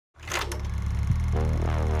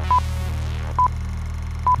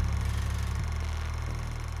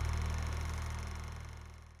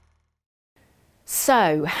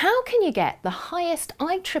So, how can you get the highest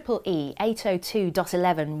IEEE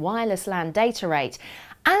 802.11 wireless LAN data rate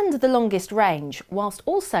and the longest range, whilst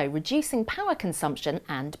also reducing power consumption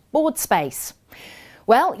and board space?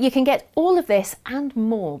 Well, you can get all of this and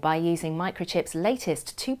more by using Microchip's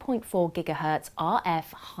latest 2.4 GHz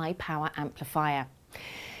RF High-Power Amplifier.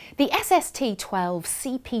 The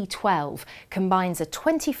SST12CP12 combines a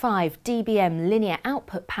 25 dBm linear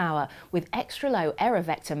output power with extra low error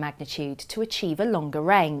vector magnitude to achieve a longer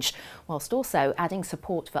range, whilst also adding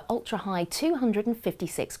support for ultra-high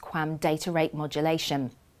 256 QAM data rate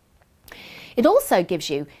modulation. It also gives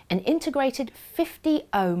you an integrated 50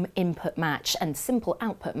 ohm input match and simple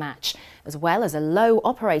output match, as well as a low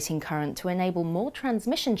operating current to enable more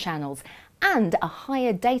transmission channels and a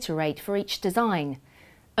higher data rate for each design.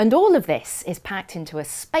 And all of this is packed into a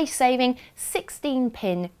space-saving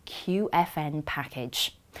 16-pin QFN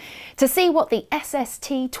package. To see what the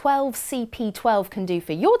SST12CP12 can do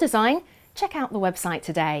for your design, check out the website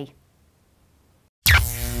today.